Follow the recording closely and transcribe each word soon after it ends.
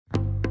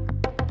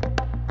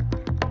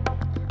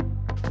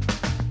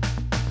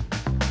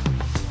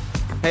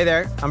Hey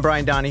there, I'm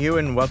Brian Donahue,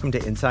 and welcome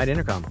to Inside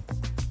Intercom.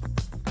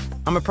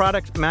 I'm a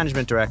product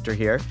management director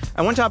here,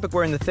 and one topic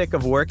we're in the thick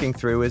of working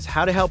through is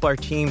how to help our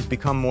teams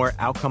become more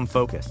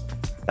outcome-focused.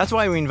 That's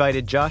why we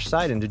invited Josh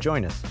Seiden to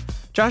join us.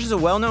 Josh is a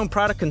well-known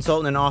product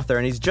consultant and author,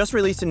 and he's just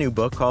released a new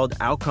book called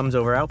Outcomes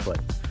Over Output.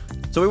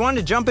 So we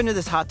wanted to jump into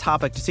this hot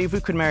topic to see if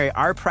we could marry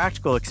our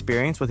practical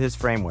experience with his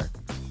framework.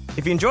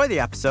 If you enjoy the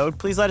episode,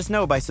 please let us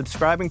know by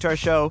subscribing to our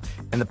show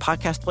in the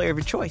podcast player of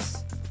your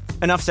choice.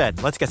 Enough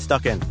said, let's get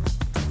stuck in.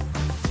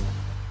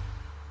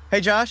 Hey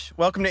Josh,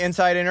 welcome to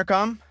Inside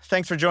Intercom.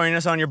 Thanks for joining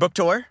us on your book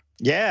tour.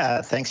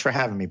 Yeah, thanks for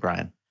having me,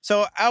 Brian.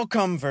 So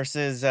outcome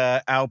versus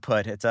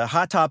output, it's a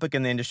hot topic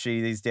in the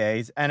industry these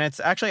days, and it's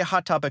actually a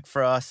hot topic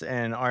for us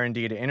in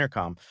R&D at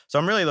Intercom. So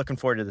I'm really looking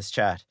forward to this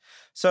chat.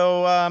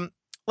 So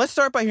let's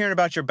start by hearing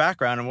about your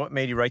background and what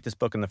made you write this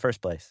book in the first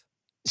place.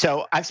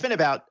 So I've spent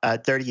about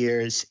 30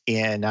 years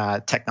in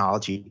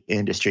technology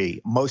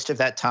industry, most of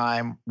that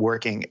time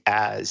working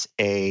as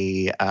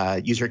a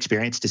user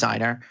experience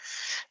designer.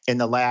 In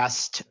the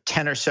last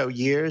 10 or so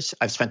years,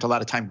 I've spent a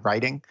lot of time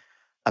writing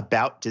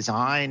about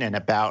design and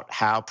about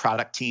how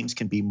product teams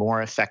can be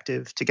more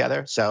effective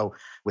together. So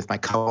with my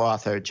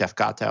co-author, Jeff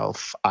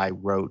Gottelf, I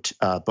wrote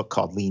a book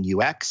called Lean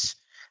UX,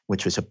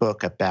 which was a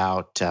book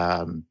about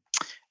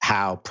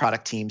how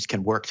product teams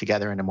can work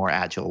together in a more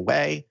agile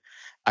way.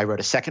 I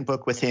wrote a second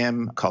book with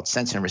him called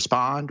Sense and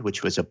Respond,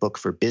 which was a book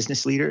for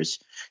business leaders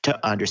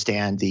to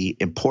understand the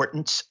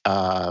importance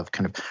of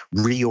kind of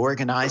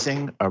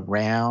reorganizing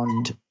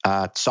around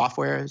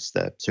softwares,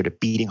 the sort of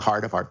beating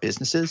heart of our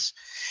businesses.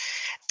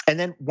 And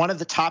then one of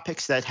the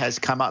topics that has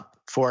come up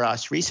for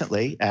us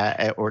recently,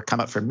 or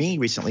come up for me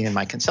recently in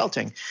my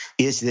consulting,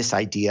 is this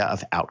idea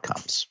of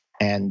outcomes.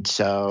 And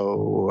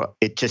so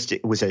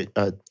it was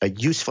a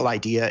useful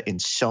idea in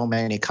so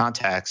many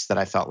contexts that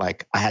I felt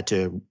like I had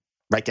to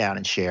write down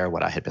and share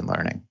what I had been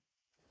learning.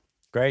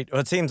 Great. Well,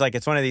 it seems like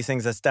it's one of these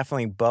things that's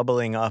definitely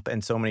bubbling up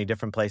in so many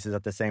different places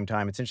at the same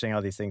time. It's interesting how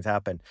these things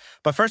happen.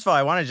 But first of all,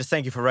 I want to just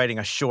thank you for writing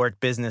a short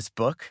business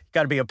book.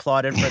 Got to be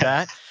applauded for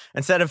that.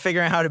 Instead of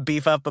figuring out how to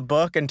beef up a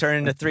book and turn it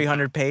into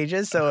 300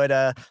 pages so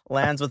it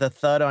lands with a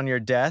thud on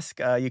your desk,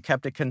 you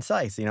kept it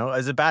concise. You know, it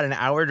was about an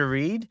hour to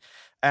read.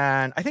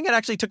 And I think it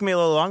actually took me a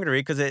little longer to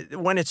read because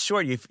when it's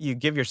short, you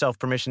give yourself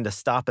permission to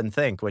stop and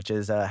think, which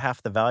is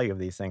half the value of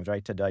these things,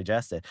 right, to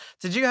digest it.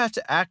 So did you have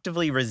to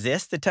actively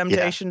resist the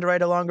temptation to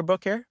write a longer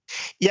book here?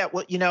 Yeah,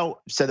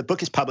 well, so the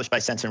book is published by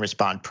Sense and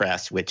Respond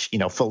Press, which,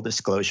 full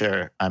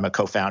disclosure, I'm a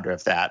co-founder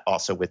of that,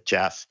 also with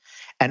Jeff.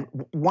 And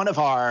one of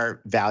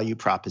our value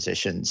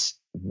propositions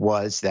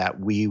was that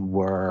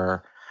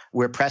we're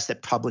a press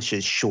that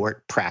publishes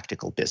short,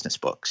 practical business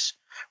books.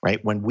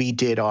 Right? When we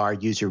did our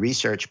user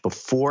research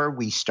before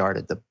we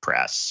started the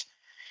press,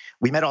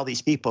 we met all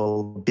these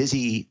people,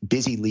 busy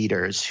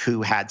leaders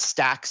who had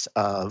stacks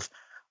of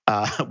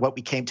what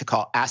we came to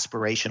call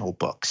aspirational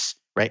books,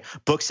 right?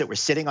 Books that were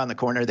sitting on the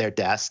corner of their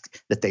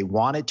desk that they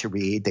wanted to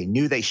read, they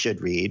knew they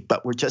should read,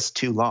 but were just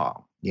too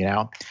long,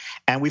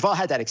 And we've all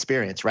had that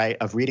experience, right?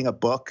 Of reading a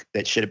book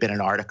that should have been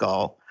an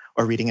article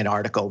or reading an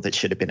article that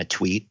should have been a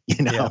tweet,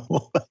 Yeah.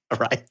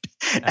 Right?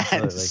 Absolutely.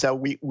 And so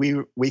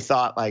we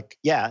thought like,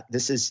 yeah,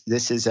 this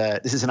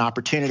is an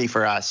opportunity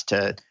for us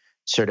to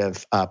sort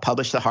of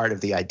publish the heart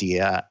of the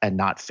idea and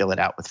not fill it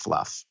out with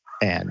fluff.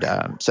 And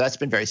so that's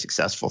been very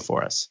successful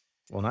for us.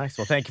 Well, nice.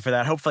 Well, thank you for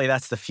that. Hopefully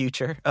that's the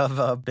future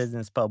of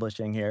business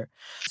publishing here.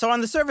 So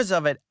on the surface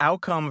of it,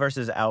 outcome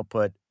versus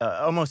output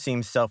almost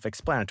seems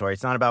self-explanatory.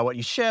 It's not about what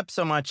you ship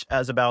so much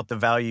as about the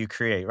value you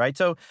create, right?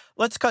 So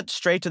let's cut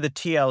straight to the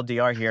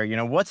TLDR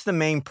here. What's the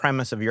main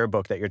premise of your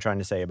book that you're trying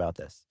to say about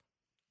this?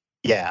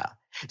 Yeah.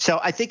 So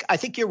I think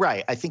you're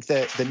right. I think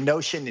the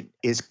notion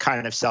is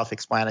kind of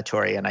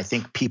self-explanatory, and I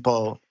think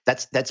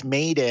that's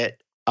made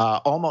it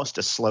almost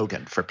a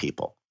slogan for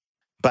people.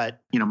 But,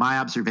 my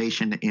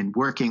observation in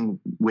working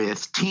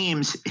with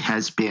teams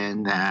has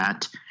been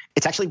that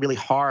it's actually really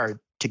hard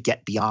to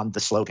get beyond the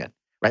slogan,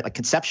 right? Like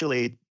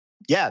conceptually,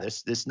 yeah,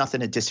 there's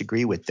nothing to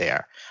disagree with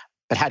there,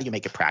 but how do you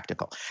make it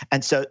practical?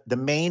 And so the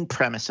main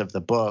premise of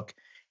the book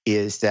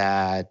is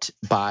that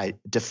by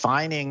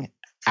defining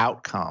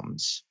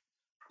outcomes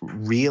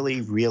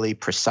really, really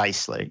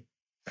precisely,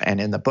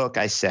 and in the book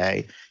I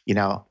say,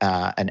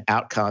 an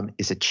outcome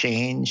is a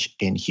change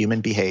in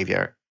human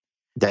behavior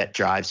that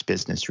drives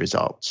business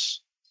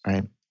results,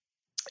 right?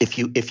 If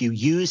you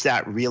use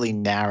that really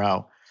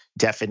narrow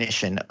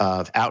definition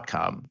of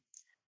outcome,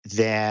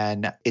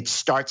 then it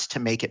starts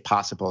to make it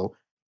possible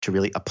to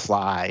really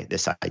apply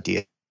this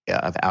idea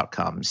of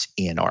outcomes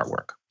in our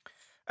work.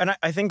 And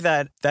I think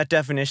that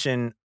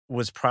definition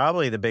was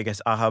probably the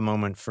biggest aha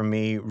moment for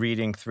me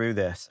reading through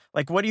this.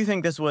 Like, what do you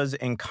think this was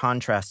in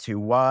contrast to?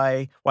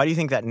 Why do you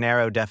think that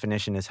narrow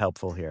definition is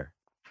helpful here?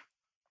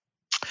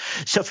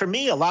 So for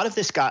me, a lot of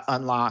this got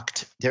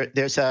unlocked.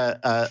 There's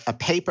a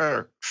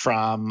paper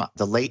from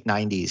the late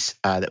 90s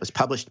that was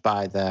published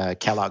by the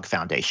Kellogg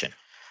Foundation,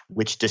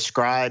 which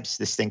describes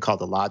this thing called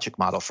the logic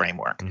model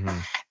framework.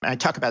 And I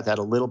talk about that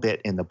a little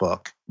bit in the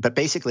book, but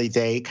basically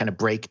they kind of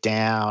break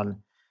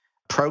down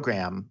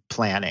program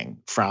planning,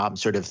 from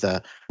sort of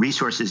the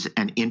resources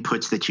and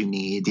inputs that you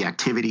need, the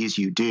activities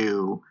you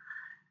do,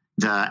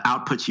 the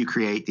outputs you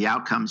create, the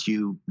outcomes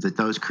that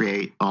those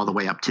create, all the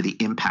way up to the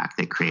impact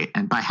they create.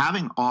 And by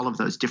having all of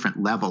those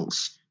different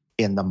levels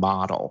in the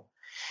model,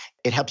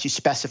 it helps you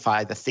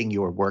specify the thing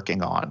you're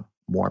working on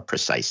more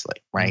precisely,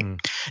 right?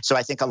 So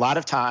I think a lot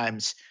of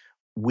times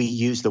we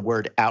use the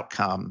word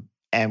outcome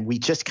and we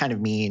just kind of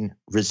mean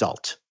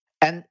result.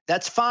 And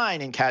that's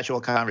fine in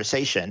casual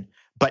conversation,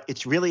 but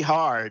it's really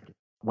hard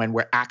when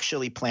we're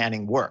actually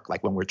planning work,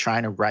 like when we're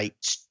trying to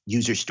write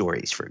user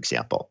stories, for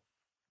example,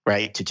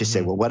 right? To just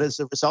say, well, what is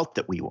the result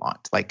that we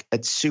want? Like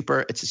it's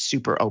a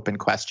super open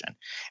question.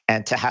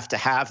 And to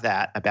have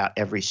that about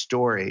every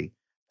story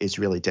is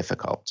really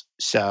difficult.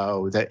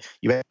 So that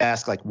you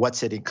ask, like,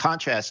 what's it in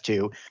contrast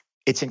to?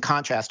 It's in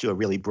contrast to a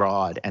really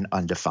broad and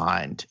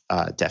undefined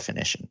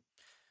definition.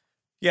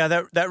 Yeah,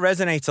 that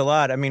resonates a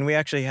lot. I mean, we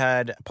actually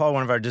had Paul,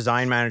 one of our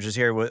design managers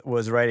here,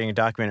 was writing a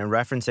document and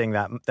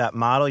referencing that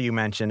model you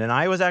mentioned, and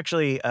I was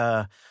actually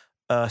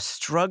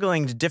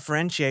struggling to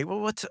differentiate. Well,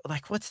 what's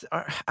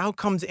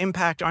outcomes,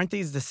 impact? Aren't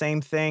these the same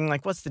thing?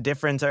 Like, what's the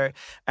difference?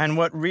 And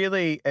what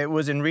really, it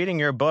was in reading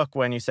your book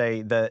when you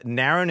say the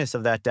narrowness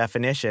of that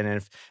definition, and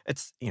if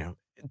it's,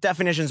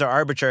 definitions are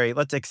arbitrary,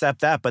 let's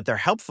accept that, but they're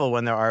helpful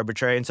when they're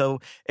arbitrary. And so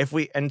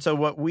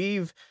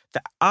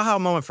the aha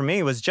moment for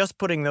me was just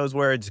putting those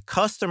words,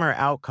 customer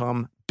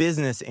outcome,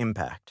 business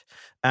impact.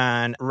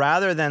 And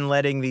rather than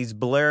letting these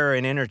blur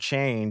and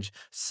interchange,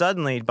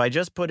 suddenly by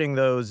just putting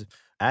those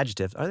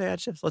adjectives, are they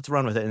adjectives? Let's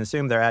run with it and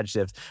assume they're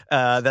adjectives,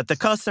 that the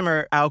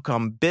customer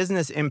outcome,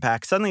 business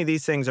impact, suddenly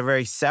these things are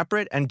very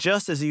separate. And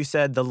just as you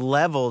said, the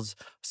levels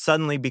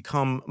suddenly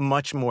become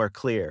much more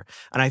clear.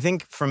 And I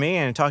think for me,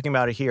 and talking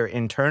about it here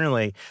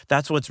internally,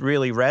 that's what's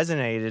really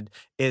resonated,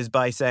 is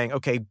by saying,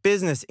 okay,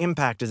 business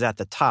impact is at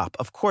the top.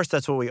 Of course,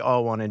 that's what we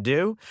all want to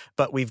do,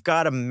 but we've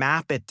got to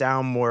map it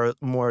down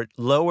more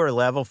lower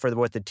level for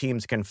what the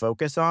teams can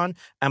focus on.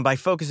 And by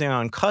focusing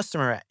on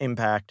customer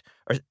impact,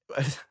 or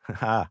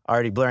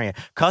already blurring it,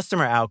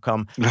 customer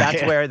outcome,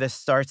 that's where this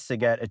starts to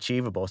get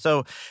achievable.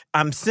 So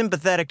I'm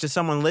sympathetic to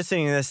someone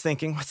listening to this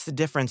thinking, what's the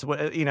difference?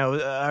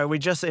 Are we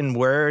just in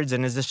words,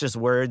 and is this just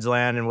words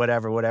land and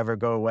whatever,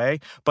 go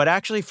away? But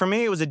actually, for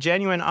me, it was a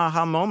genuine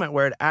aha moment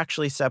where it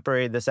actually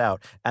separated this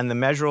out. And the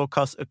measurable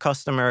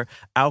customer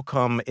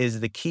outcome is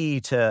the key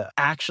to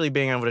actually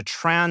being able to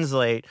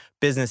translate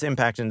business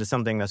impact into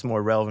something that's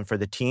more relevant for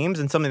the teams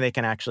and something they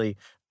can actually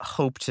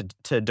hope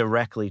to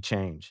directly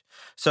change.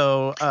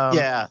 So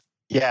yeah.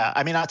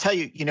 I mean, I'll tell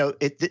you,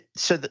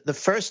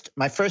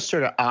 my first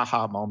sort of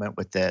aha moment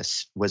with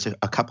this was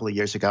a couple of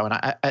years ago, and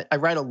I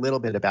write a little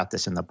bit about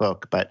this in the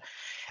book. But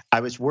I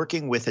was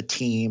working with a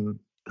team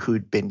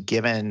who'd been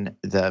given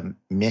the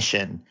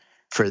mission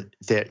for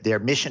their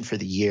mission for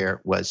the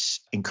year was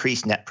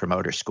increase net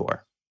promoter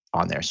score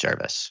on their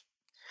service,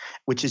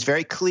 which is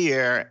very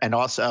clear, and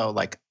also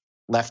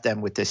left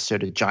them with this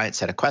sort of giant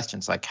set of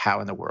questions, like, how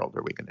in the world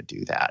are we going to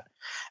do that?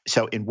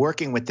 So in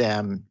working with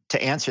them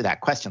to answer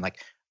that question,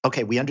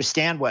 okay, we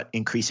understand what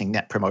increasing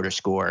net promoter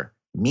score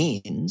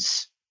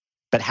means,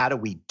 but how do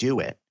we do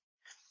it?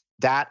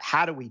 That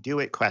how do we do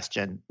it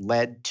question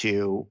led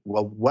to,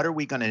 well, what are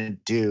we going to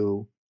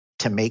do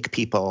to make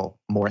people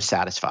more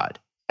satisfied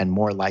and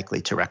more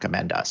likely to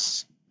recommend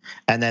us?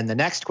 And then the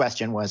next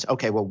question was,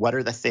 okay, well, what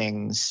are the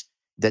things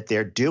that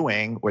they're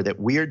doing or that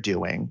we're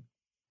doing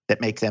that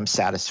make them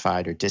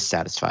satisfied or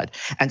dissatisfied?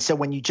 And so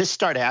when you just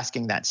start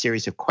asking that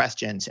series of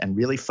questions and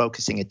really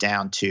focusing it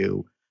down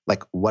to,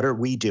 what are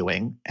we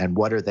doing and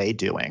what are they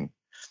doing,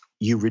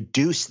 you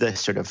reduce the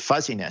sort of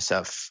fuzziness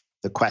of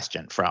the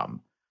question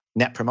from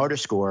net promoter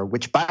score,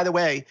 which, by the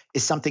way,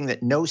 is something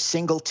that no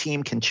single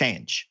team can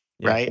change,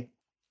 right?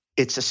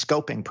 It's a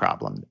scoping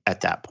problem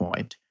at that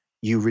point.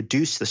 You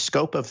reduce the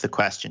scope of the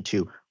question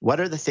to, what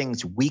are the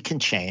things we can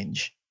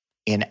change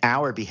in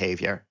our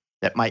behavior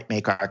that might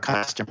make our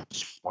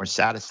customers more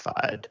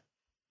satisfied?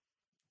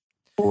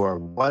 Or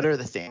what are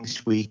the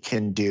things we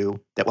can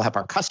do that will help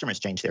our customers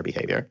change their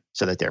behavior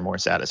so that they're more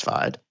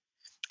satisfied?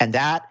 And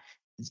that,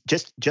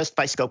 just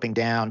by scoping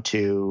down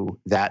to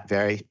that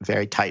very,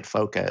 very tight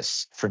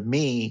focus, for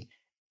me,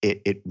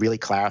 it really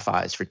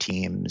clarifies for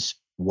teams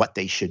what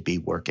they should be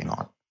working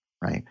on,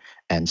 right?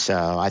 And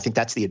so I think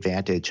that's the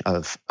advantage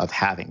of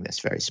having this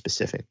very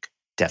specific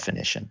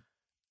definition.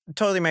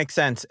 Totally makes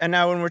sense. And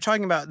now when we're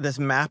talking about this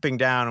mapping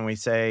down and we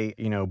say,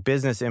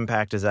 business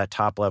impact is at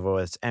top level,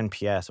 whether it's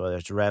NPS, whether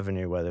it's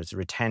revenue, whether it's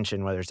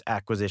retention, whether it's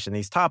acquisition,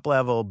 these top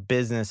level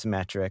business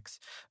metrics,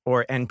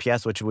 or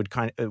NPS, which would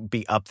kind of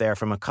be up there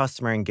from a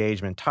customer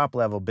engagement, top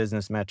level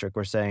business metric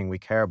we're saying we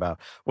care about.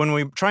 When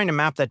we're trying to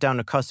map that down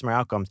to customer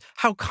outcomes,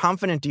 how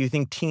confident do you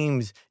think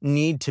teams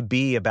need to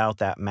be about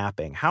that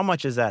mapping? How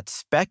much is that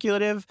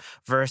speculative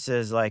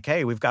versus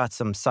hey, we've got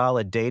some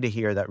solid data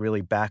here that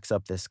really backs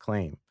up this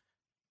claim?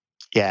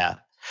 Yeah.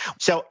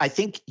 So I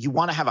think you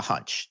want to have a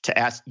hunch. To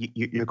ask,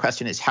 your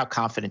question is, how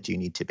confident do you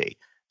need to be?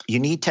 You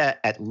need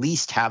to at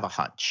least have a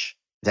hunch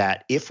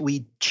that if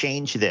we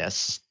change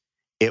this,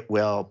 it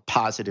will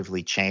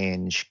positively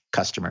change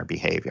customer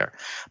behavior.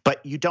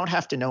 But you don't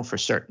have to know for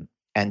certain.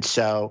 And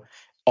so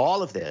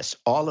all of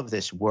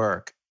this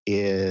work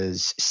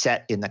is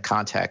set in the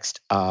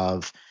context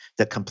of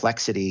the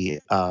complexity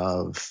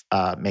of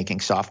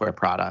making software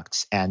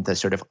products and the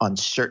sort of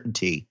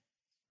uncertainty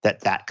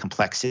that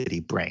complexity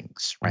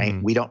brings, right?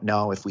 Mm-hmm. We don't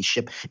know if we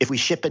ship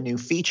a new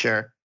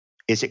feature,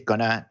 is it going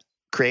to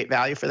create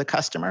value for the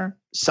customer?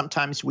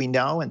 Sometimes we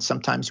know and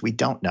sometimes we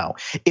don't know.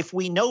 If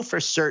we know for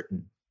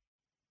certain,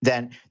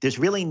 then there's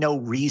really no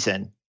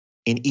reason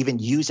in even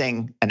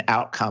using an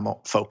outcome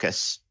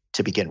focus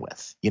to begin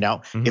with.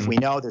 Mm-hmm. If we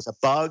know there's a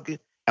bug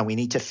and we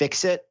need to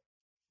fix it,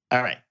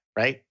 all right?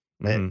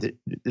 Mm-hmm.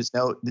 There's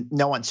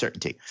no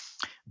uncertainty.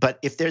 But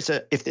if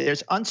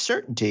there's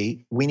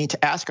uncertainty, we need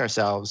to ask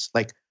ourselves,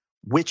 like,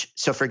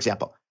 so for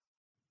example,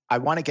 I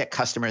want to get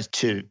customers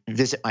to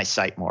visit my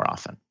site more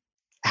often.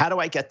 How do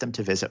I get them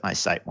to visit my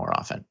site more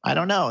often? I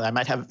don't know. I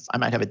might have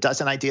a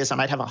dozen ideas. I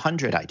might have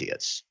 100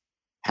 ideas.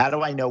 How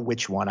do I know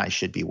which one I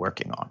should be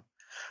working on?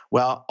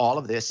 Well, all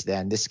of this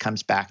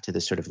comes back to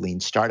this sort of lean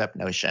startup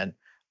notion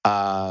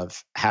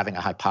of having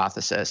a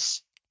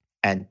hypothesis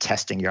and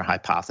testing your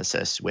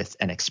hypothesis with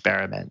an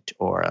experiment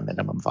or a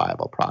minimum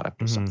viable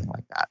product or something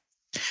like that.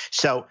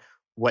 So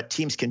what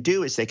teams can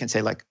do is they can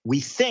say, like,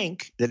 we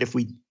think that if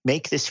we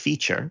make this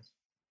feature,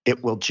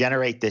 it will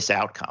generate this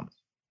outcome.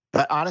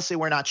 But honestly,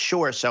 we're not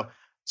sure. So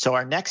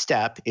our next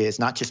step is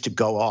not just to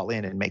go all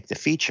in and make the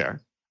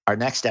feature. Our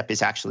next step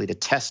is actually to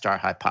test our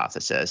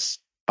hypothesis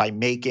by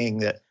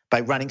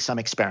running some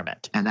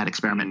experiment. And that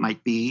experiment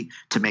might be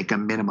to make a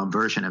minimum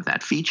version of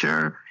that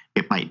feature.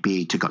 It might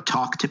be to go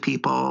talk to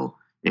people.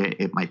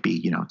 It might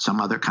be, some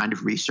other kind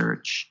of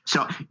research.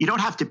 So you don't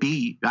have to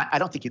be, I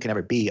don't think you can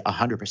ever be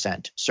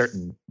 100%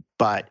 certain,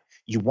 but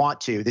you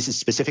want to. This is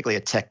specifically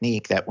a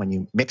technique that when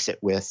you mix it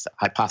with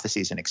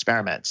hypotheses and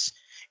experiments,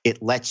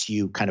 it lets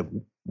you kind of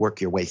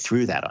work your way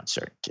through that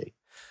uncertainty.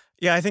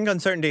 Yeah, I think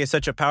uncertainty is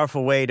such a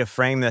powerful way to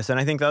frame this. And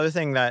I think the other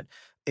thing that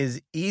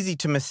is easy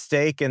to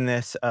mistake in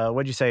this,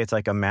 what'd you say? It's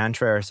like a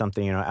mantra or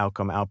something,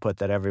 outcome, output,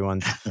 that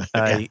everyone's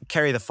you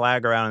carry the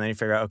flag around and then you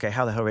figure out, okay,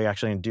 how the hell are we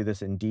actually going to do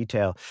this in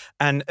detail?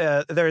 And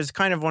there's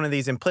kind of one of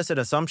these implicit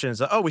assumptions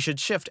that, we should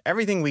shift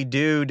everything we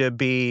do to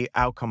be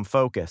outcome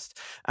focused.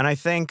 And I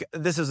think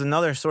this is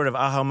another sort of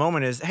aha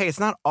moment is, hey, it's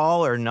not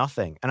all or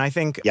nothing. And I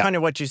think kind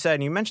of what you said,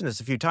 and you mentioned this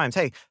a few times,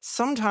 hey,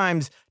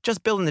 sometimes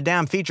just building the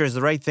damn feature is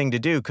the right thing to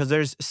do because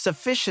there's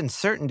sufficient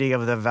certainty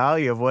of the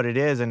value of what it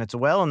is and it's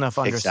well enough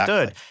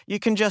understood. Exactly. You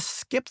can just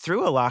skip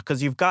through a lot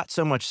because you've got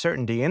so much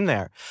certainty in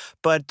there.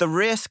 But the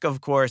risk,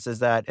 of course, is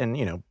that, and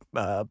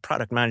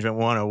product management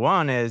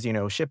 101 is,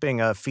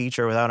 shipping a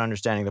feature without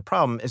understanding the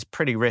problem is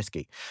pretty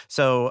risky.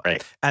 So,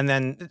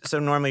 so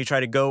normally you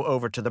try to go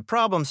over to the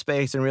problem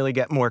space and really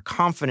get more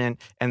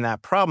confident in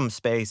that problem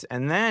space.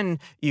 And then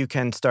you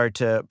can start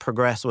to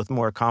progress with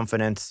more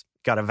confidence.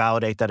 Got to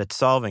validate that it's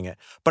solving it.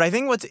 But I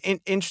think what's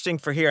interesting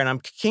for here, and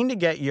I'm keen to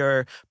get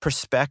your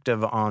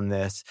perspective on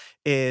this,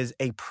 is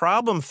a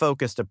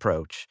problem-focused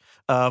approach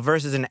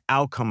versus an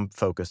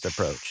outcome-focused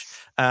approach.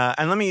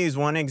 And let me use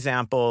one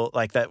example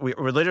like that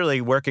we're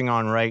literally working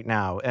on right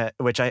now,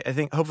 which I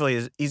think hopefully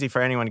is easy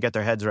for anyone to get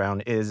their heads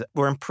around, is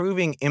we're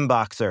improving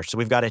inbox search. So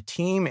we've got a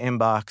team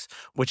inbox,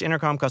 which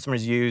Intercom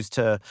customers use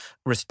to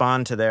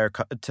respond to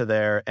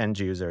their end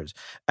users.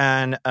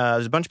 And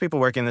there's a bunch of people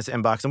working in this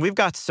inbox, and we've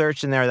got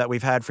search in there that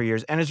we've had for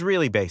years, and it's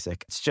really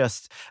basic. It's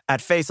just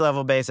at face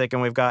level basic,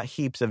 and we've got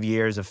heaps of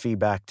years of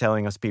feedback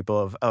telling us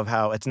people of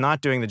how it's not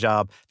doing the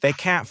job. They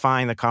can't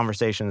find the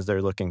conversations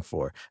they're looking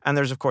for. And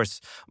there's, of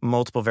course,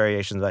 multiple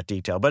variations of that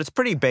detail, but it's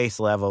pretty base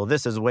level.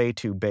 This is way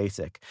too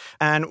basic.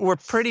 And we're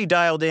pretty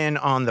dialed in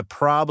on the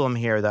problem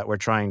here that we're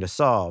trying to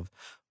solve.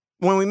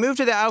 When we move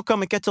to the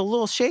outcome, it gets a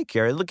little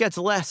shakier. It gets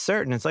less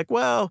certain. It's like,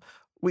 well,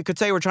 we could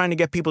say we're trying to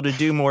get people to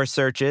do more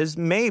searches,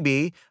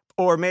 maybe,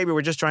 or maybe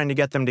we're just trying to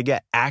get them to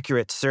get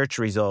accurate search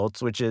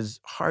results, which is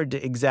hard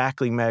to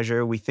exactly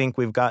measure. We think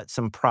we've got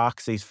some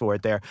proxies for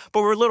it there,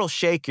 but we're a little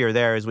shakier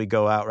there as we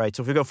go out, right?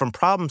 So if we go from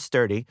problem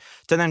sturdy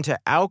to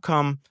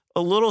outcome,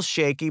 a little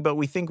shaky, but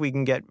we think we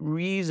can get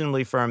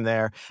reasonably firm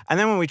there. And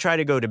then when we try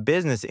to go to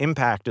business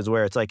impact is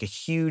where it's like a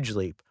huge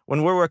leap.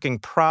 When we're working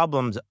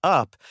problems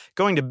up,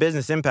 going to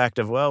business impact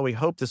of, well, we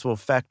hope this will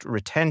affect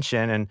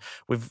retention. And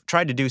we've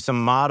tried to do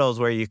some models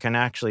where you can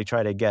actually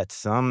try to get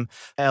some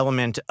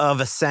element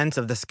of a sense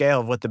of the scale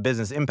of what the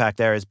business impact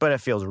there is, but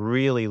it feels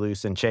really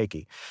loose and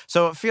shaky.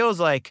 So it feels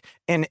like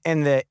and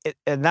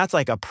that's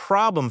like a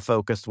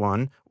problem-focused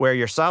one where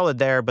you're solid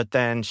there, but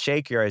then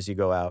shakier as you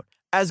go out.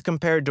 As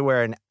compared to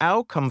where an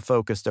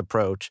outcome-focused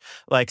approach,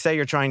 like say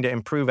you're trying to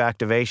improve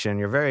activation,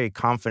 you're very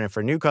confident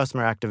for new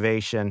customer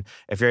activation.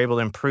 If you're able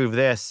to improve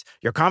this,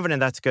 you're confident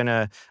that's going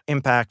to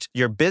impact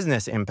your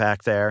business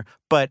impact there,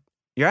 but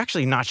you're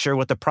actually not sure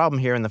what the problem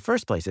here in the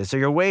first place is. So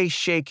you're way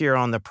shakier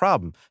on the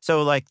problem.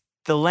 So like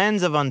the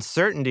lens of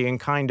uncertainty and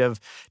kind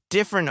of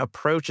different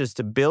approaches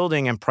to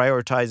building and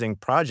prioritizing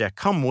project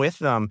come with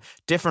them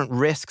different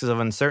risks of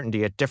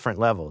uncertainty at different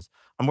levels.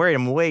 I'm worried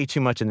I'm way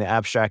too much in the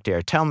abstract here.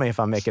 Tell me if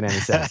I'm making any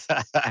sense.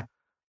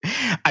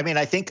 I mean,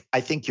 I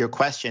think your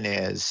question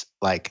is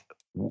like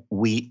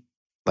we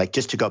like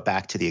just to go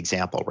back to the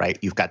example, right?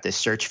 You've got this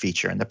search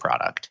feature in the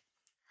product,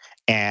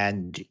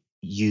 and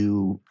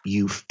you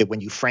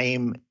when you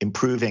frame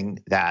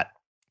improving that,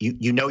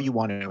 you know you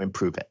want to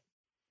improve it,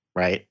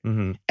 right?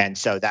 Mm-hmm. And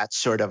so that's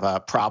sort of a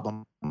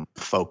problem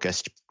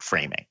focused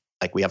framing.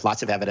 Like we have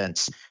lots of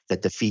evidence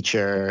that the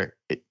feature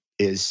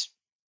is,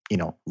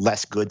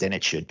 less good than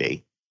it should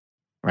be,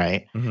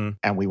 right? Mm-hmm.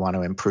 And we want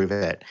to improve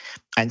it.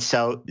 And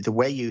so the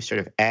way you sort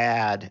of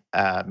add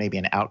maybe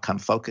an outcome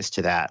focus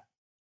to that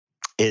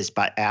is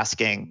by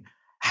asking,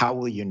 how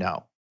will you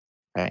know,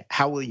 right?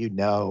 How will you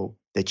know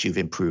that you've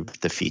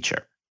improved the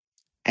feature?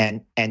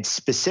 And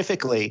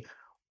specifically,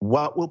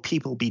 what will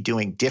people be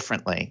doing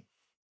differently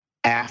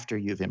after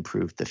you've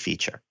improved the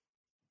feature,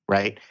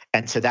 right?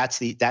 And so that's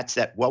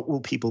that. What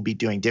will people be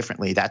doing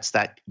differently? That's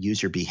that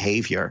user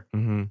behavior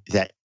Mm-hmm.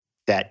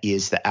 that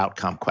is the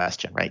outcome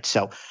question, right?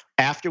 So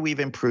after we've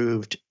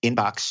improved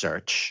inbox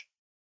search,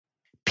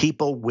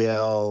 people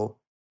will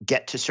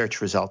get to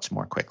search results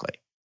more quickly.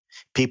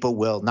 People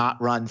will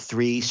not run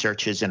 3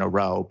 searches in a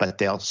row, but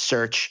they'll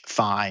search,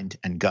 find,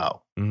 and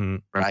go, Mm-hmm.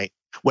 right?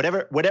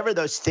 Whatever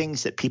those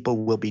things that people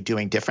will be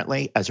doing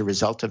differently as a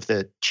result of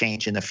the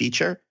change in the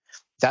feature,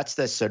 that's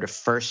the sort of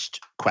first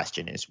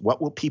question is,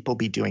 what will people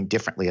be doing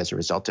differently as a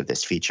result of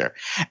this feature?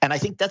 And I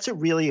think that's a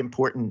really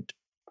important,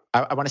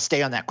 I want to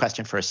stay on that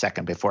question for a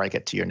second before I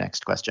get to your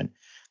next question.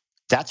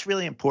 That's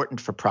really important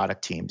for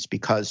product teams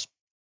because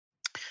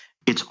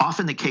it's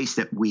often the case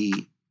that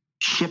we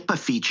ship a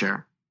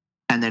feature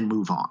and then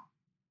move on,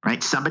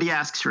 right? Somebody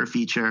asks for a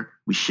feature,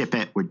 we ship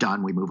it, we're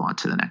done, we move on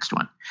to the next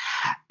one.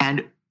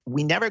 And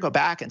we never go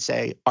back and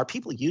say, are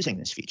people using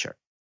this feature?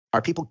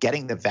 Are people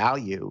getting the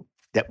value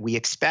that we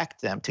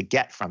expect them to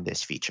get from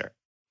this feature,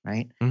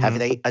 right? Mm-hmm. Have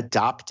they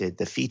adopted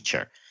the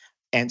feature?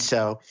 And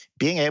so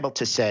being able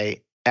to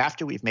say,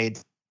 after we've made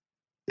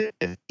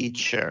the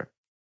feature,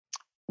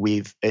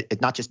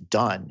 it's not just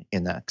done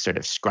in the sort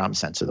of Scrum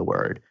sense of the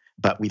word,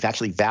 but we've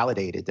actually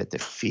validated that the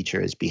feature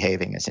is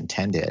behaving as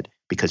intended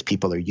because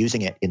people are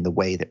using it in the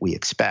way that we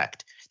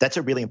expect. That's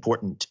a really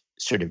important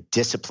sort of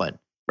discipline,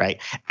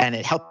 right? And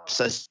it helps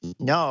us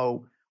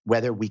know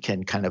whether we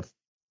can kind of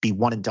be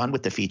one and done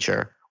with the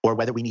feature or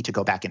whether we need to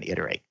go back and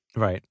iterate.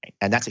 Right.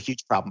 And that's a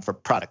huge problem for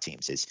product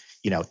teams is,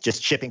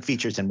 just shipping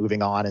features and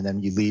moving on. And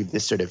then you leave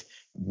this sort of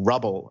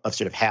rubble of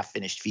sort of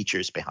half-finished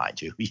features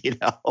behind you,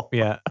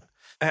 Yeah.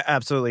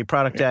 Absolutely.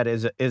 Product debt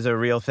is a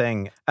real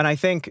thing. And I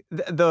think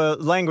the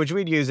language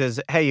we'd use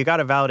is, hey, you got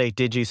to validate,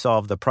 did you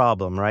solve the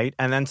problem, right?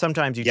 And then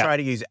sometimes you try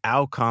to use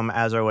outcome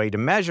as a way to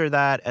measure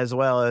that as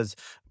well as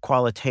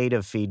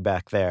qualitative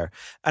feedback there.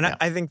 And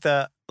I think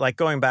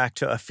going back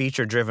to a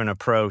feature-driven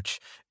approach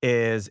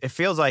is it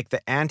feels like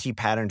the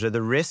anti-patterns or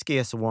the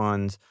riskiest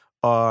ones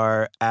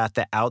are at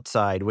the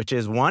outside, which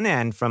is one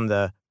end from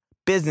the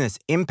business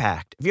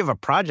impact. If you have a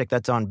project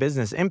that's on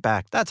business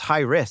impact, that's high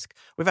risk.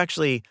 We've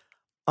actually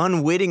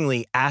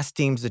unwittingly asked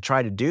teams to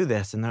try to do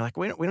this, and they're like,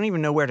 we don't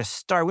even know where to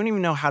start. We don't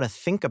even know how to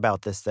think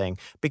about this thing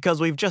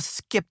because we've just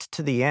skipped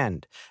to the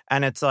end.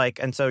 And it's like,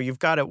 and so you've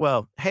got it,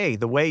 well, hey,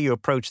 the way you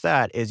approach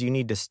that is you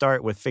need to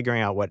start with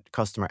figuring out what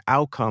customer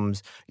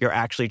outcomes you're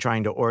actually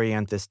trying to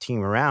orient this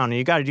team around. And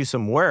you got to do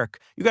some work.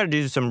 You got to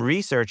do some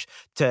research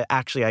to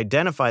actually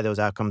identify those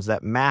outcomes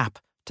that map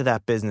to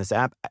that business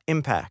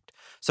impact.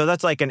 So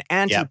that's like an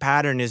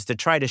anti-pattern is to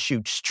try to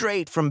shoot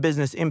straight from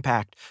business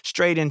impact,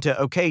 straight into,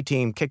 okay,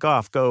 team, kick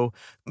off, go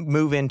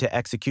move into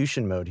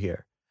execution mode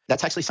here.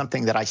 That's actually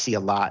something that I see a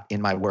lot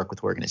in my work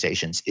with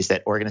organizations is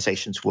that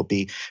organizations will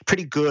be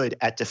pretty good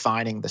at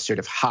defining the sort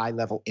of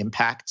high-level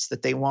impacts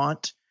that they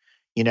want.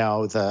 We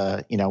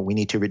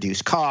need to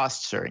reduce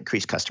costs or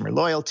increase customer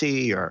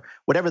loyalty or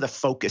whatever the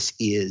focus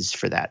is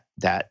for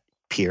that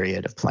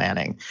period of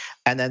planning.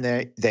 And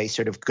then they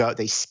sort of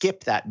they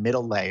skip that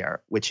middle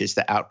layer, which is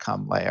the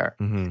outcome layer,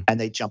 mm-hmm. and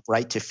they jump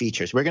right to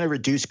features. We're going to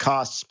reduce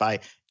costs by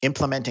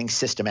implementing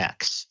System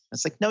X.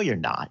 It's like, no, you're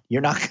not.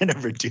 You're not going to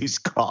reduce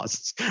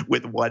costs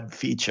with one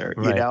feature.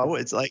 Right.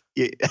 It's like,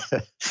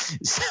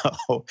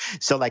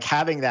 so like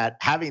having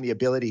the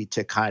ability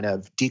to kind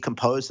of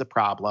decompose the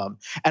problem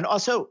and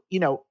also,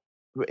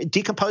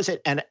 decompose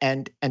it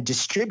and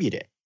distribute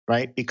it,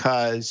 right?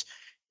 Because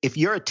if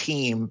you're a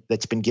team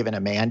that's been given a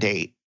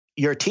mandate,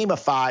 you're a team of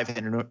 5,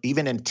 and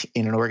even in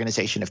an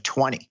organization of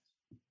 20,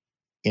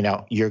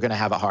 you're going to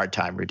have a hard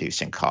time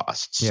reducing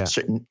costs. Yeah.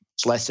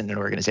 It's less in an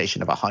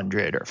organization of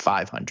 100 or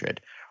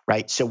 500,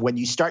 right? So when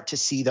you start to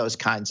see those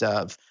kinds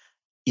of,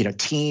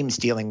 teams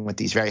dealing with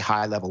these very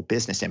high-level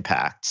business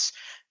impacts,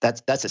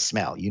 that's a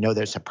smell.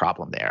 There's a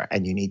problem there,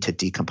 and you need to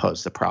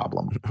decompose the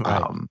problem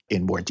right.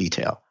 In more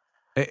detail.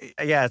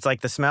 Yeah, it's like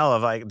the smell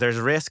of like there's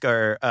risk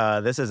or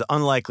this is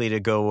unlikely to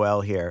go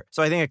well here.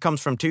 So I think it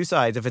comes from two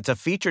sides. If it's a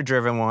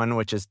feature-driven one,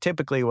 which is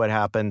typically what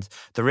happens,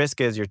 the risk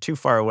is you're too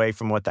far away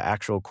from what the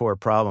actual core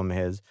problem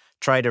is.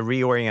 Try to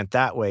reorient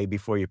that way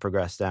before you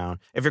progress down.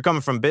 If you're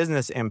coming from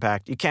business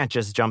impact, you can't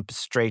just jump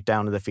straight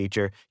down to the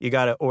feature. You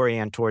got to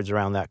orient towards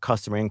around that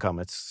customer income.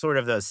 It's sort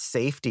of the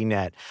safety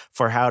net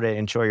for how to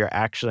ensure you're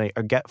actually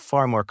or get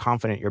far more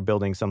confident you're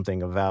building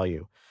something of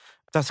value.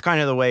 That's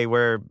kind of the way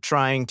we're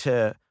trying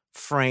to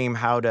frame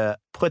how to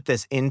put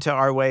this into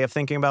our way of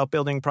thinking about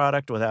building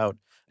product without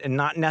and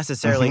not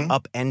necessarily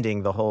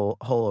upending the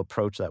whole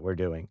approach that we're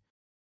doing.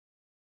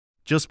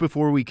 Just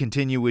before we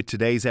continue with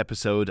today's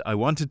episode, I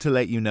wanted to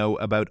let you know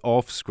about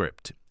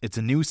Offscript. It's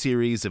a new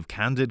series of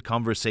candid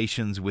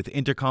conversations with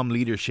Intercom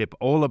leadership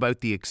all about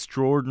the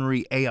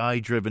extraordinary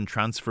AI-driven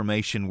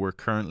transformation we're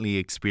currently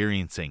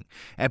experiencing.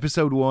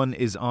 Episode 1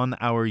 is on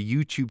our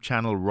YouTube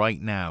channel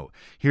right now.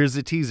 Here's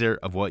a teaser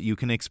of what you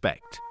can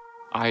expect.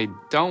 I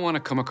don't want to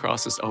come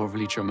across as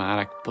overly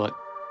dramatic, but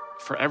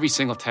for every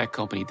single tech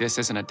company, this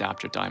is an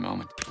adapt or die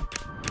moment.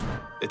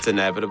 It's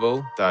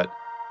inevitable that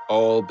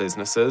all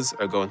businesses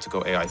are going to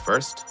go AI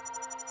first.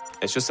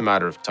 It's just a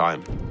matter of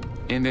time.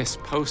 In this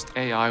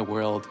post-AI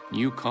world,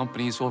 new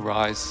companies will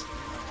rise,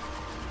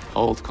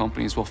 old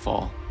companies will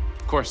fall.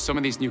 Of course, some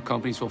of these new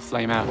companies will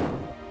flame out.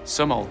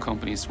 Some old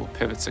companies will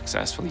pivot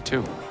successfully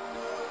too.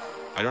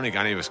 I don't think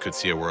any of us could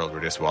see a world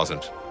where this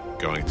wasn't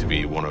going to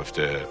be one of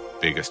the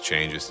biggest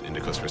changes in the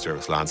customer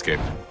service landscape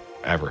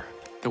ever.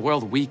 The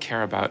world we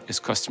care about is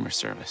customer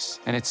service,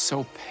 and it's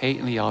so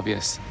patently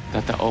obvious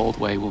that the old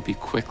way will be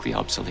quickly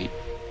obsolete.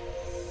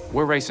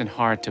 We're racing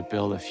hard to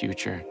build a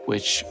future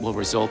which will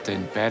result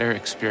in better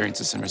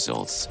experiences and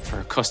results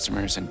for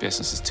customers and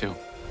businesses too.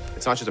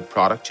 It's not just a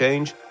product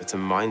change, it's a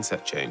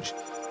mindset change.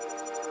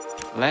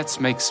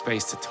 Let's make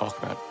space to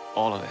talk about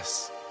all of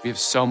this. We have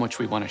so much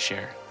we want to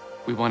share.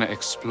 We want to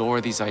explore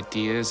these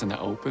ideas in the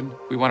open.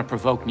 We want to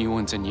provoke new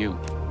ones in you.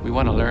 We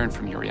want to learn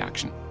from your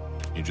reaction.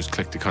 You just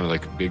click the kind of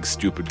like big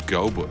stupid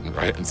go button,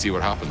 right? And see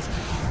what happens.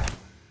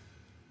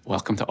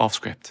 Welcome to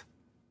Offscript.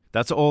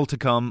 That's all to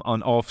come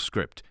on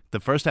Offscript. The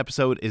first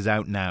episode is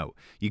out now.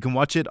 You can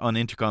watch it on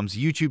Intercom's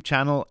YouTube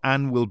channel,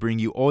 and we'll bring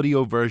you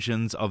audio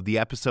versions of the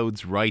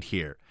episodes right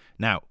here.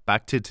 Now,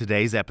 back to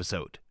today's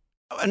episode.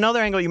 Another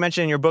angle you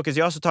mentioned in your book is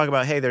you also talk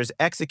about, hey, there's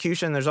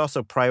execution, there's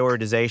also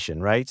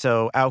prioritization, right?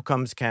 So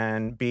outcomes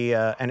can be,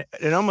 and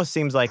it almost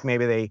seems like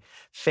maybe they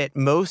fit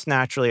most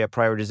naturally at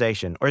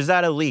prioritization. Or is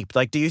that a leap?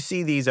 Like, do you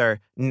see these are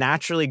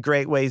naturally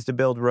great ways to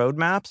build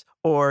roadmaps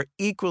or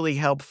equally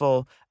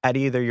helpful at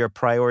either your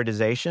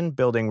prioritization,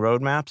 building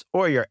roadmaps,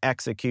 or your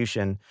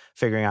execution,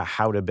 figuring out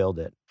how to build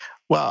it?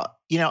 Well,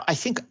 I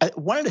think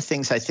one of the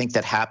things I think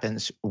that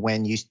happens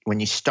when you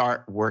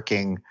start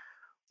working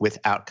with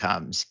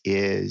outcomes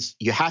is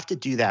you have to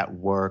do that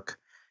work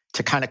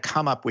to kind of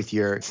come up with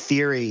your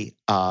theory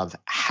of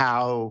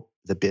how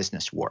the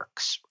business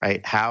works,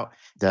 right? How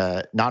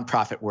the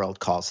nonprofit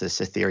world calls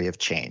this a theory of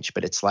change,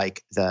 but it's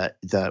like the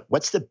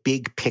what's the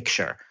big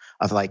picture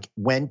of like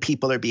when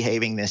people are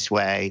behaving this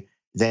way,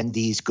 then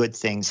these good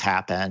things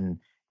happen,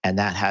 and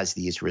that has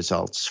these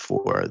results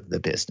for the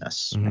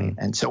business, right?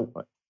 And so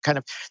kind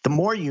of the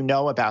more you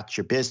know about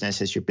your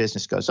business as your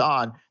business goes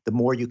on, the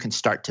more you can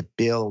start to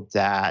build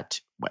that.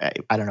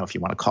 I don't know if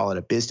you want to call it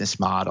a business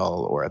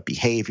model or a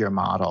behavior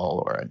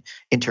model or an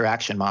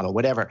interaction model,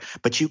 whatever,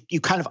 but you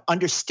kind of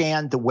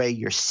understand the way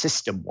your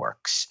system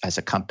works as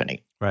a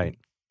company. Right.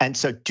 And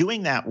so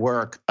doing that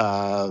work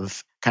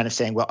of kind of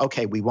saying, well,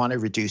 okay, we want to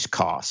reduce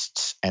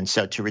costs. And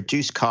so to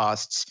reduce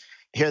costs,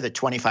 here are the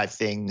 25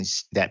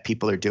 things that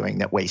people are doing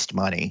that waste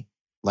money.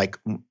 Like,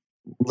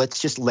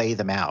 let's just lay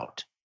them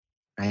out,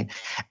 right?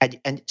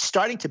 And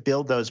starting to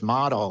build those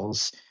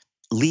models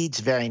leads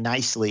very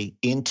nicely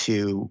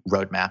into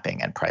road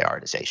mapping and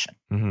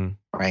prioritization,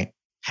 right?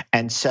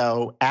 And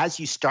so as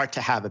you start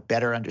to have a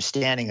better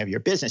understanding of your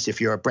business, if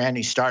you're a brand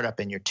new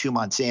startup and you're 2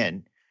 months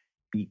in,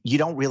 you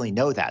don't really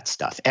know that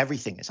stuff.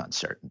 Everything is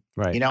uncertain.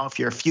 Right. If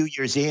you're a few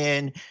years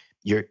in,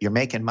 you're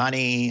making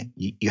money,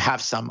 you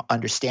have some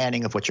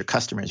understanding of what your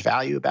customers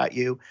value about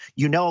you,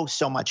 you know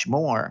so much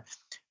more,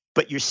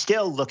 but you're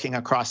still looking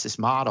across this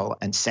model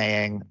and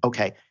saying,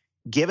 okay,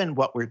 given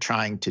what we're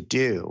trying to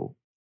do,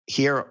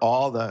 here are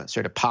all the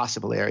sort of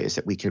possible areas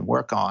that we can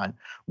work on.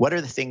 What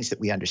are the things that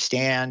we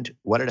understand?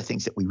 What are the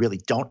things that we really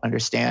don't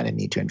understand and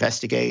need to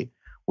investigate?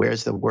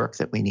 Where's the work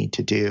that we need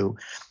to do?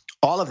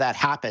 All of that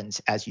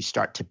happens as you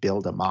start to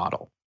build a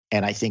model.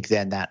 And I think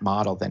then that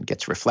model then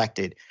gets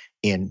reflected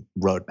in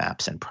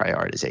roadmaps and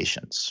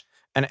prioritizations.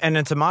 And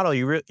it's a model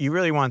you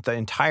really want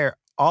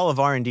all of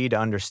R&D to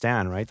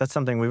understand, right? That's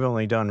something we've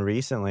only done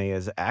recently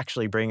is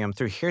actually bring them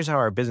through. Here's how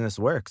our business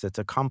works. It's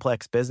a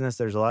complex business.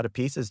 There's a lot of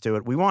pieces to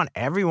it. We want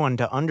everyone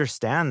to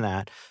understand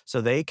that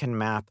so they can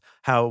map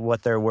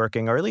what they're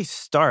working, or at least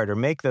start or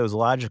make those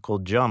logical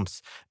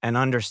jumps and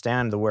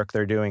understand the work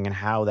they're doing and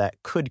how that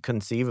could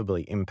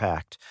conceivably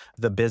impact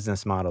the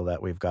business model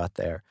that we've got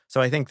there. So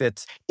I think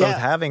that's both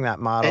having that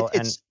model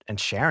and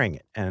sharing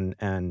it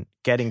and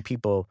getting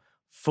people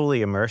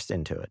fully immersed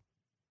into it.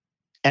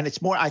 And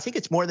I think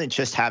it's more than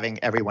just having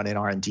everyone in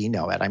R&D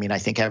know it. I mean, I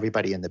think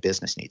everybody in the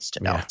business needs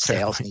to know it.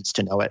 Sales needs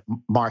to know it.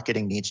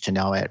 Marketing needs to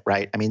know it,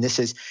 right? I mean, this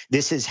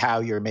is how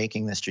you're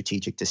making the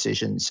strategic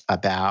decisions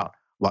about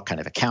what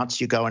kind of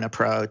accounts you go and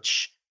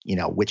approach,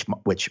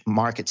 which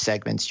market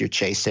segments you're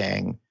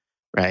chasing,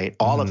 right?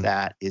 All of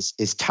that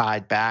is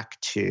tied back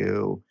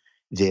to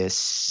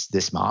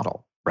this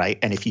model, right?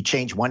 And if you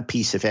change one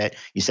piece of it,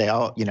 you say,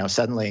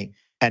 suddenly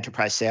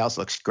enterprise sales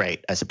looks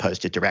great as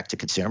opposed to direct to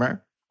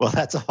consumer. Well,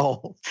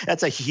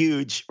 that's a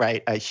huge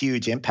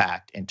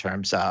impact in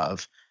terms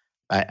of,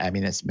 I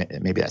mean,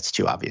 maybe that's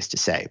too obvious to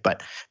say,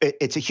 but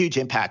it's a huge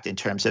impact in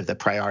terms of the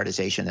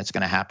prioritization that's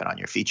going to happen on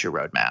your feature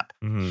roadmap.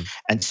 Mm-hmm.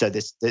 And so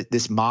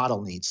this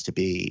model needs to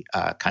be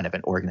kind of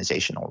an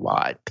organizational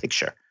wide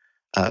picture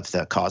of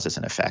the causes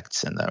and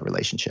effects and the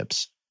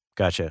relationships.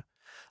 Gotcha.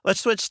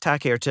 Let's switch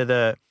tack here to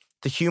the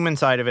human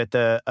side of it,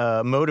 the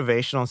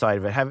motivational side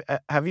of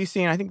it. Have you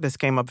seen, I think this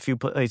came up a few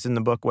places in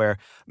the book, where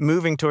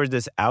moving towards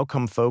this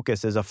outcome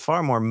focus is a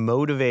far more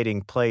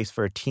motivating place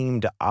for a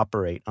team to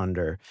operate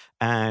under.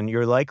 And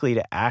you're likely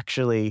to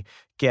actually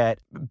get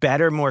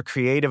better, more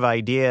creative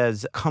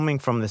ideas coming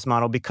from this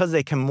model because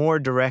they can more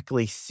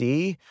directly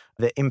see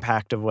the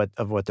impact of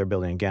what they're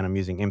building. Again, I'm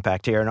using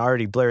impact here and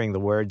already blurring the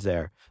words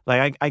there.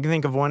 Like I can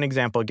think of one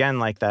example again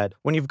like that.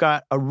 When you've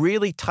got a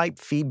really tight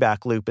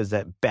feedback loop is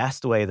the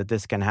best way that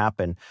this can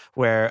happen,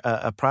 where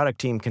a product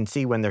team can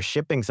see when they're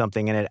shipping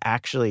something and it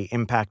actually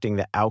impacting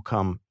the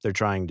outcome they're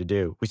trying to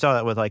do. We saw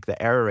that with like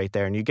the error rate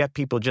there, and you get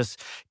people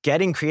just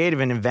getting creative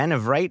and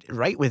inventive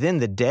right within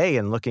the day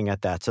and looking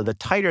at that. So the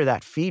tighter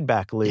that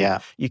feedback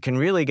loop, you can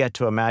really get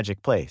to a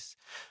magic place.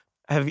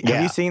 Have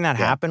you seen that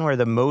happen where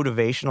the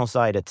motivational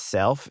side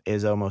itself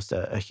is almost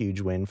a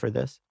huge win for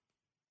this?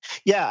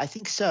 Yeah, I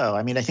think so.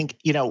 I mean, I think,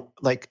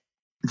 like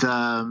at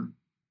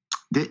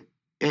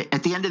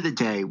the end of the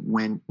day,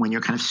 when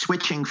you're kind of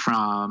switching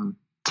from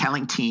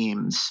telling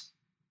teams,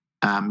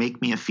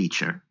 make me a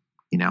feature,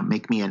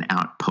 make me an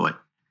output,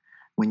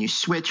 when you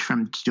switch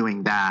from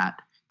doing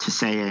that to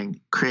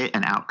saying, create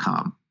an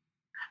outcome,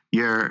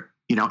 you're,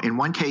 in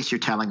one case, you're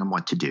telling them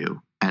what to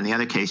do. And the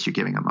other case, you're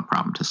giving them a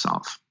problem to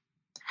solve.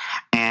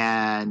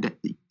 And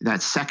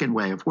that second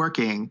way of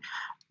working,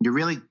 you're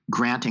really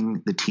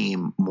granting the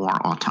team more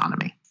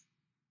autonomy.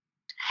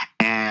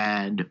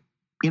 And,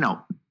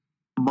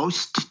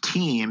 most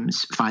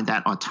teams find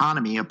that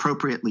autonomy,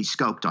 appropriately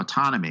scoped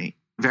autonomy,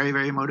 very,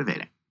 very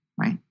motivating,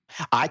 right?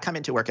 I come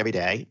into work every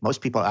day.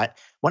 Most people,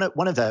 one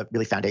of the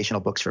really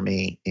foundational books for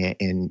me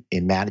in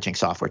managing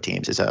software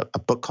teams is a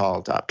book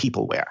called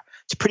Peopleware.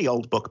 It's a pretty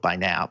old book by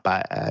now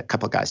by a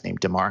couple of guys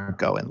named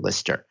DeMarco and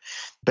Lister.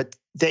 But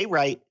they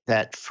write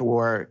that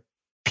for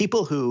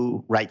people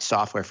who write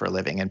software for a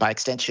living, and by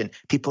extension,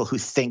 people who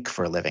think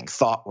for a living,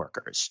 thought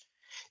workers,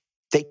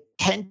 they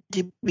tend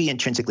to be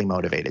intrinsically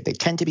motivated. They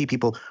tend to be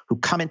people who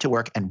come into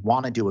work and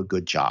want to do a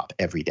good job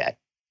every day,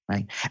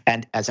 right?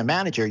 And as a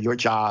manager, your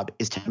job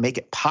is to make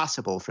it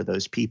possible for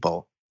those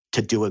people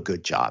to do a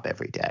good job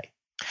every day.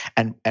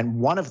 And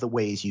one of the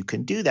ways you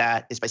can do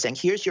that is by saying,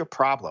 here's your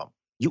problem.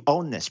 You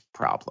own this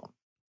problem.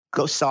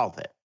 Go solve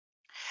it.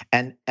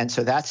 And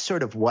so that's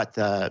sort of what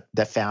the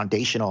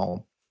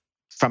foundational,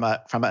 from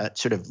a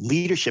sort of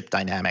leadership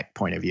dynamic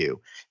point of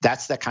view,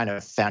 that's the kind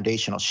of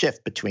foundational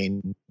shift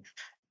between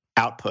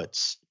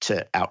outputs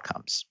to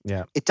outcomes.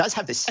 Yeah. It does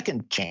have the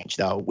second change,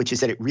 though, which is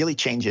that it really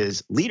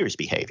changes leaders'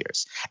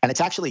 behaviors. And it's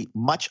actually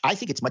I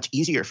think it's much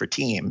easier for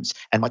teams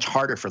and much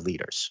harder for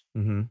leaders.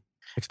 Mm-hmm.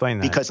 Explain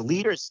that. Because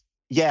leaders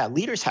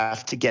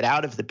have to get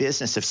out of the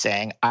business of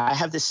saying, I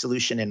have this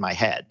solution in my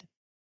head,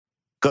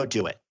 go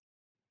do it.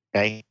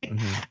 Right.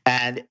 Mm-hmm.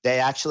 And they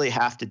actually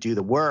have to do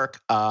the work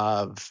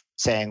of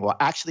saying, well,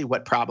 actually,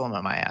 what problem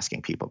am I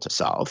asking people to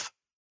solve?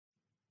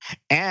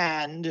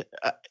 And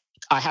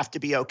I have to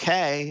be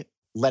okay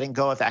letting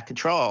go of that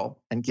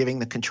control and giving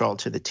the control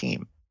to the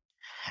team.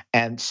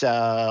 And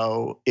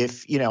so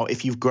if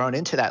you've grown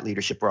into that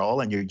leadership role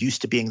and you're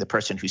used to being the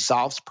person who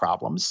solves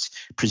problems,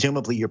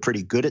 presumably you're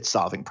pretty good at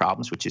solving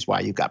problems, which is why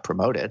you got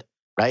promoted,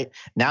 right?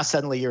 Now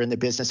suddenly you're in the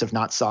business of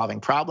not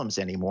solving problems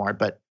anymore,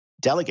 but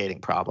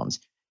delegating problems.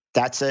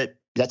 That's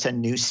a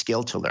new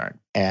skill to learn.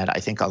 And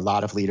I think a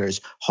lot of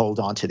leaders hold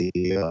on to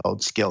the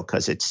old skill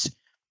because it's,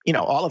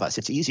 all of us,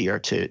 it's easier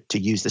to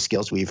use the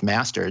skills we've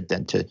mastered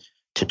than to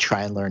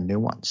try and learn new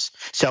ones.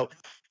 So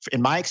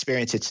in my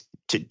experience, it's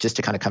just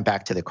to kind of come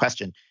back to the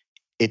question,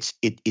 it's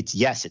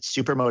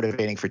super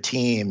motivating for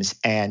teams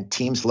and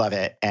teams love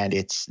it. And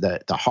it's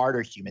the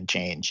harder human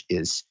change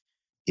is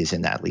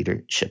in that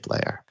leadership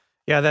layer.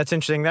 Yeah, that's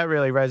interesting. That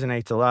really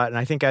resonates a lot. And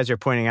I think as you're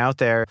pointing out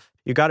there,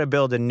 You got to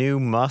build a new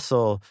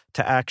muscle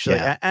to actually,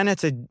 and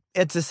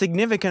it's a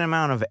significant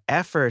amount of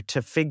effort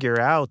to figure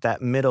out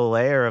that middle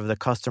layer of the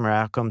customer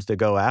outcomes to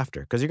go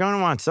after, because you're going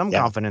to want some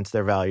confidence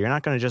their value. You're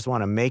not going to just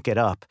want to make it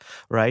up,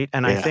 right?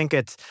 And I think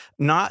it's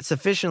not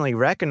sufficiently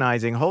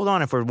recognizing, hold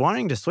on, if we're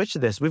wanting to switch to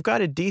this, we've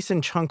got a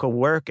decent chunk of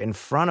work in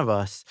front of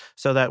us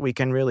so that we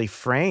can really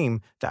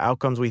frame the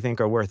outcomes we think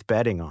are worth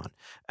betting on.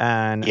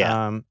 And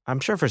I'm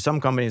sure for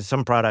some companies,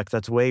 some products,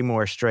 that's way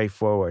more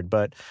straightforward.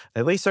 But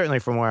at least certainly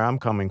from where I'm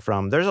coming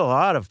from, there's a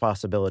lot of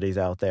possibilities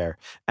out there.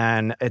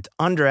 And it's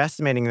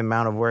underestimating the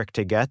amount of work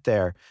to get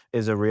there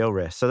is a real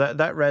risk. So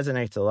that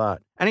resonates a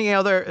lot. Any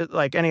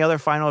other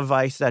final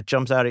advice that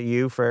jumps out at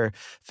you for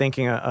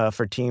thinking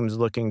for teams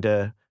looking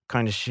to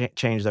kind of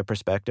change their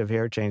perspective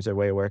here, change their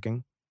way of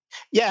working?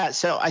 Yeah.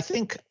 So I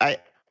think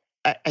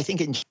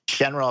in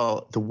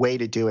general, the way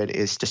to do it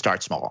is to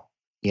start small.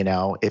 You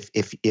know, if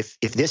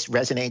this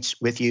resonates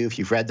with you, if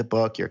you've read the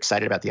book, you're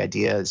excited about the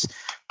ideas,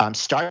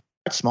 start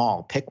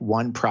small. Pick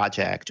one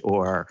project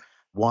or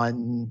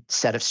one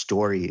set of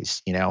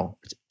stories, you know,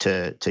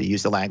 to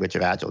use the language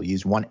of Agile,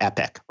 use one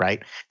epic,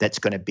 right? That's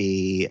going to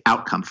be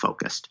outcome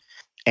focused.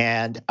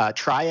 And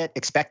try it,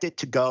 expect it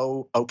to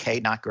go okay,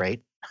 not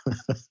great,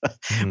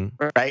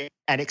 right?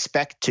 And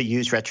expect to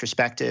use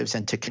retrospectives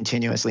and to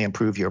continuously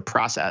improve your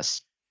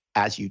process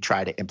as you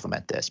try to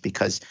implement this,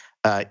 because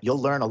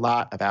you'll learn a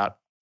lot about,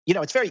 you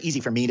know, it's very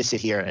easy for me to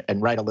sit here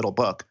and write a little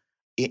book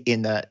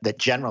that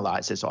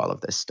generalizes all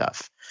of this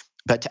stuff.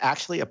 But to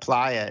actually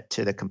apply it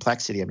to the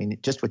complexity, I mean,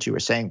 just what you were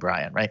saying,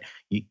 Brian, right?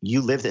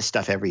 You live this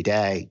stuff every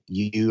day.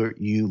 You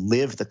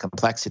live the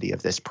complexity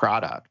of this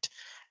product.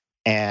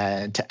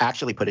 And to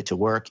actually put it to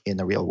work in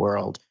the real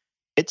world,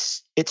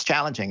 it's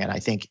challenging. And I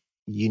think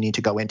you need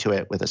to go into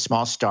it with a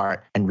small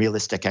start and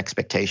realistic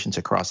expectations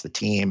across the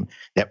team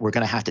that we're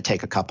going to have to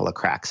take a couple of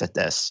cracks at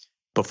this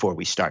before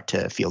we start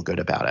to feel good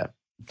about it.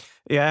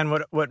 Yeah, and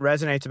what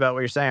resonates about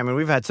what you're saying, I mean,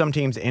 we've had some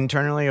teams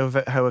internally who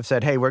have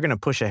said, hey, we're going to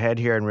push ahead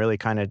here and really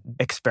kind of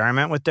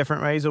experiment with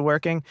different ways of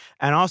working,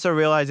 and also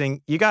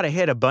realizing you got to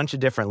hit a bunch of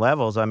different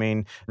levels. I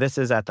mean, this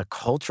is at the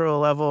cultural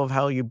level of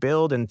how you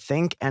build and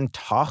think and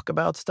talk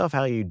about stuff,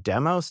 how you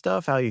demo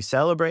stuff, how you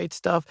celebrate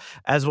stuff,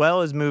 as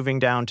well as moving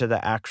down to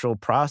the actual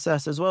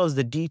process, as well as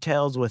the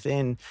details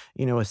within,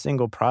 you know, a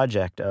single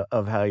project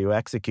of how you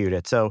execute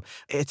it. So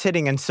it's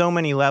hitting in so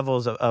many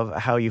levels of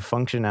how you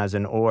function as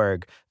an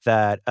org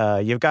that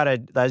you've got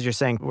to, as you're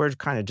saying, we're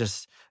kind of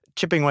just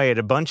chipping away at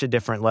a bunch of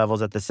different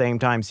levels at the same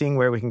time, seeing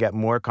where we can get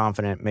more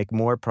confident, make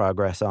more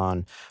progress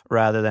on,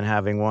 rather than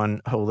having one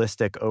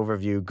holistic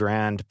overview,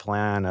 grand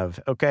plan of,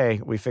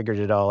 okay, we figured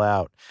it all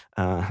out.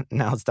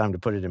 Now it's time to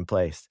put it in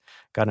place.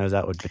 God knows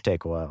that would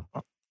take a while.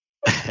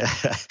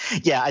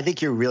 Yeah, I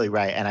think you're really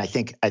right. And I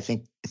think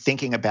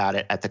thinking about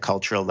it at the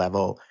cultural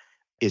level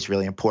is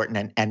really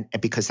important. And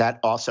because that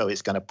also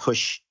is going to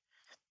push.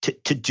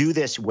 To do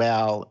this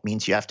well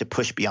means you have to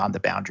push beyond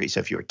the boundaries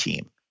of your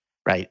team,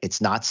 right?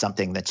 It's not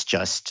something that's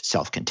just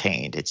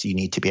self-contained. You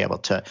need to be able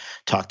to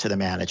talk to the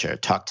manager,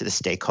 talk to the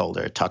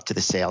stakeholder, talk to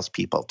the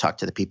salespeople, talk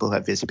to the people who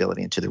have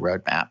visibility into the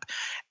roadmap,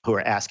 who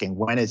are asking,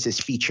 when is this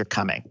feature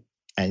coming?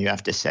 And you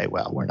have to say,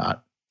 well, we're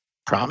not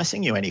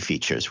promising you any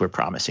features. We're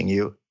promising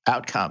you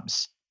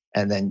outcomes.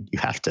 And then you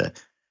have to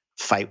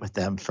fight with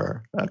them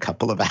for a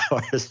couple of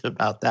hours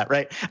about that,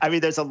 right? I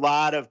mean, there's a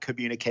lot of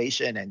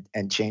communication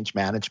and change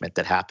management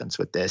that happens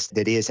with this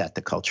that is at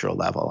the cultural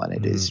level, and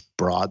it is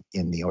broad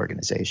in the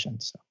organization.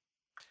 So.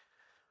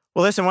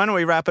 Well, listen, why don't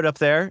we wrap it up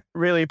there?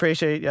 Really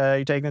appreciate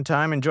you taking the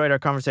time. Enjoyed our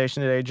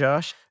conversation today,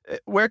 Josh.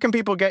 Where can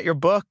people get your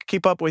book,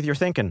 Keep Up With Your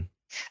Thinking?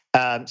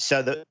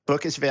 So the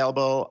book is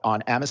available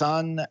on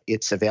Amazon.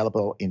 It's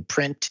available in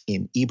print,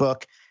 in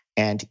ebook,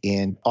 and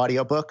in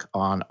audiobook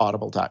on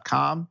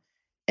audible.com.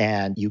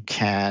 And you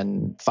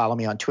can follow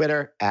me on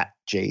Twitter at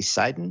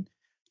jseiden.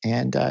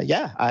 And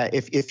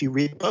if you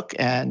read the book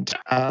and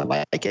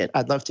like it,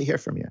 I'd love to hear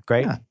from you.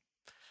 Great. Yeah.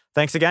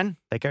 Thanks again.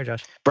 Take care,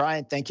 Josh.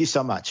 Brian, thank you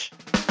so much.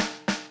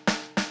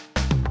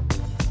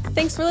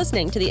 Thanks for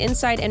listening to the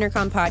Inside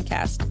Intercom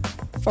podcast.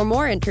 For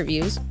more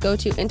interviews, go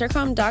to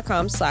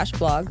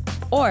intercom.com/blog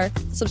or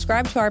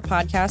subscribe to our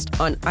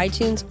podcast on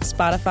iTunes,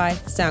 Spotify,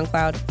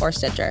 SoundCloud, or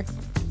Stitcher.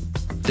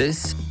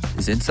 This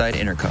is Inside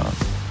Intercom.